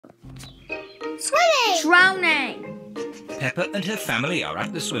Swimming! Drowning! Peppa and her family are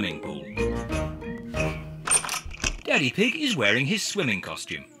at the swimming pool. Daddy Pig is wearing his swimming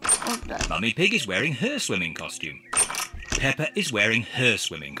costume. Mummy Pig is wearing her swimming costume. Peppa is wearing her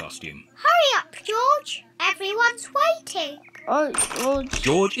swimming costume. Hurry up, George. Everyone's waiting. Oh, George.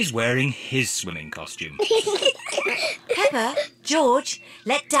 George is wearing his swimming costume. Peppa, George,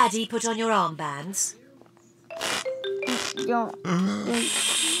 let Daddy put on your armbands. You're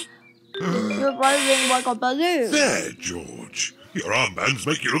rising like a balloon. There, George. Your armbands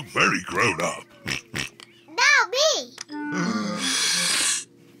make you look very grown up. Now me.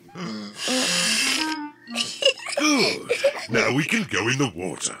 Good. Now we can go in the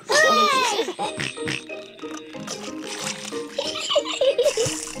water.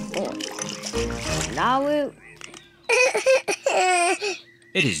 Now we...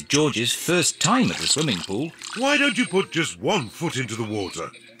 It is George's first time at the swimming pool. Why don't you put just one foot into the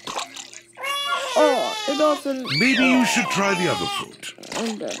water? Oh, it doesn't... Maybe you should try the other foot.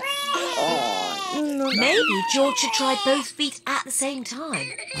 Maybe George should try both feet at the same time.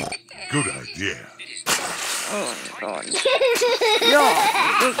 Good idea. Oh, God.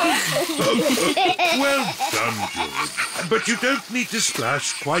 Well done, George. But you don't need to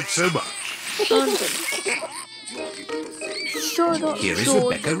splash quite so much. Shut up, Here is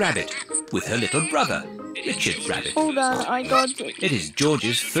George. Rebecca Rabbit with her little brother, Richard Rabbit. Hold on, I got it. It is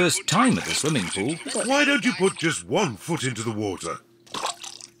George's first time at the swimming pool. Why don't you put just one foot into the water?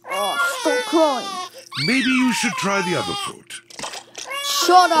 Oh, stop crying. Maybe you should try the other foot.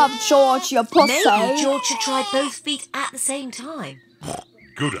 Shut up, George, you pussy. Maybe George should try both feet at the same time.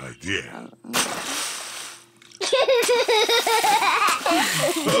 Good idea.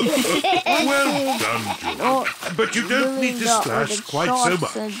 Well done, George. But you don't need to splash quite so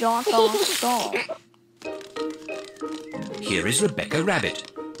much. Here is Rebecca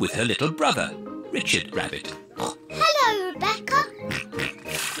Rabbit with her little brother, Richard Rabbit. Hello, Rebecca.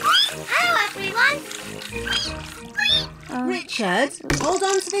 Hello, everyone. Richard, hold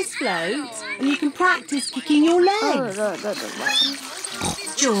on to this float and you can practice kicking your legs.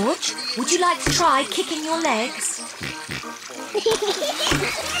 George, would you like to try kicking your legs?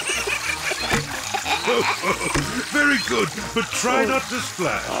 Very good, but try not to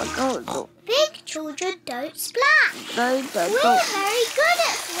splash. Big children don't splash. We're very good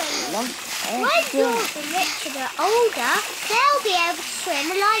at swimming. When George and Richard are older, they'll be able to swim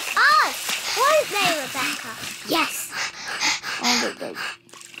like us. Won't they, Rebecca? Yes.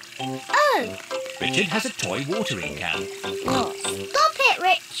 Oh. Richard has a toy watering can. Stop it,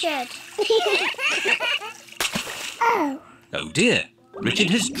 Richard. Oh. Oh dear, Richard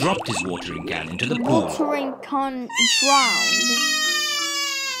has dropped his watering can into the pool. Watering can drowned.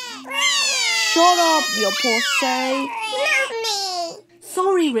 Shut up, you pussy. Mummy.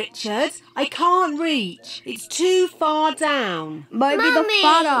 Sorry, Richard, I can't reach. It's too far down. Maybe the Mummy.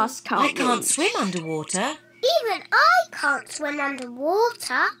 fat ass can't. I can't swim underwater. Even I can't swim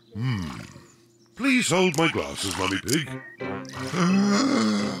underwater. Please hold my glasses, Mummy Pig.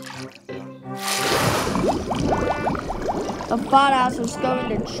 The fat ass is going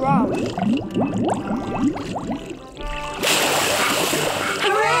to drown.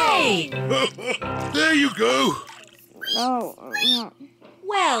 Hooray! There you go. No.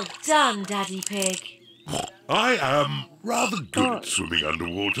 Well done, Daddy Pig. I am rather good at swimming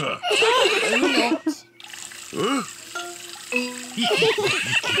underwater. Huh?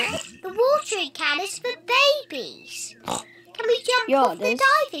 The watering can is for babies. Can we jump off the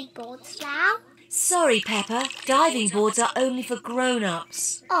diving boards now? Sorry, Peppa. Diving boards are only for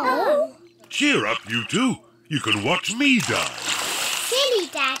grown-ups. Oh. Cheer up, you two. You can watch me dive. Silly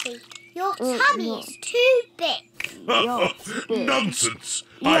Daddy. Your tummy is too big. Nonsense.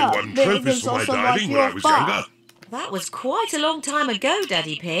 Yeah, I won but trophies it's for my also like diving when your I was butt. younger. That was quite a long time ago,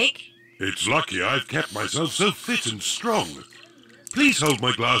 Daddy Pig. It's lucky I've kept myself so fit and strong. Please hold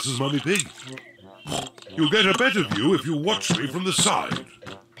my glasses, Mummy Pig. You'll get a better view if you watch me from the side.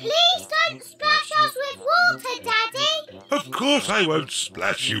 Please don't splash us with water, Daddy. Of course I won't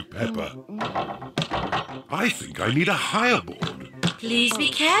splash you, Peppa. I think I need a higher board. Please be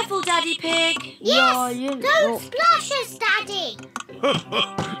careful, Daddy Pig. Yes, you don't splash us, Daddy.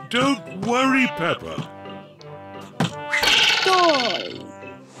 Don't worry, Peppa. Die.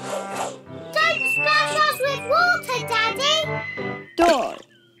 Don't splash us with water, Daddy. Die.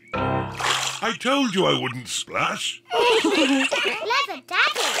 I told you I wouldn't splash. Clever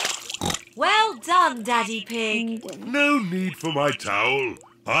Daddy. Well done, Daddy Pig. No need for my towel.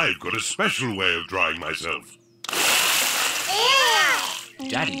 I've got a special way of drying myself.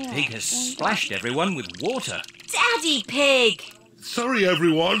 Daddy Pig has splashed everyone with water. Daddy Pig! Sorry,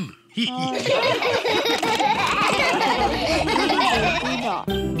 everyone. Peppa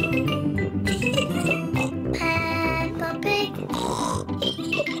Pig.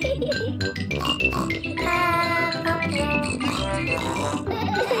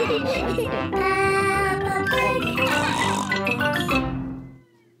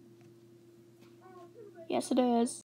 Yes, it is.